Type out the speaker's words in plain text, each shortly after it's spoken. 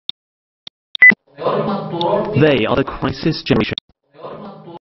They are the crisis generation.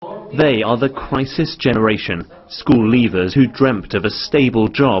 They are the crisis generation, school leavers who dreamt of a stable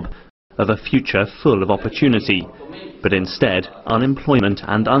job, of a future full of opportunity. But instead, unemployment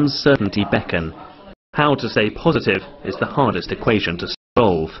and uncertainty beckon. How to stay positive is the hardest equation to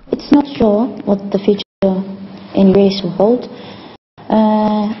solve. It's not sure what the future in Greece will hold.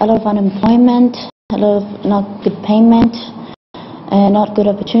 A lot of unemployment, a lot of not good payment, not good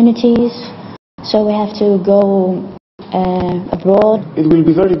opportunities. So we have to go abroad. It will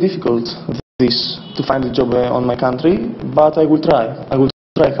be very difficult to find a job on my country, but I will try. I will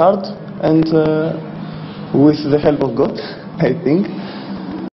try hard, and with the help of God, I think,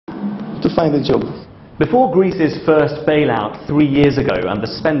 to find a job. Before Greece's first bailout 3 years ago and the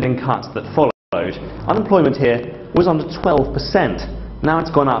spending cuts that followed, unemployment here was under 12%. Now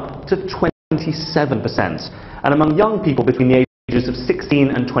it's gone up to 27%. And among young people between the ages of 16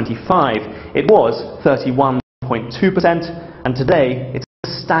 and 25, it was 31.2%, and today it's a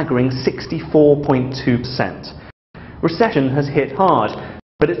staggering 64.2%. Recession has hit hard,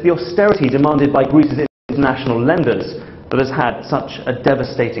 but it's the austerity demanded by Greece's international lenders that has had such a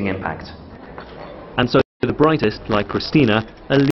devastating impact. And so the brightest, like Christina, are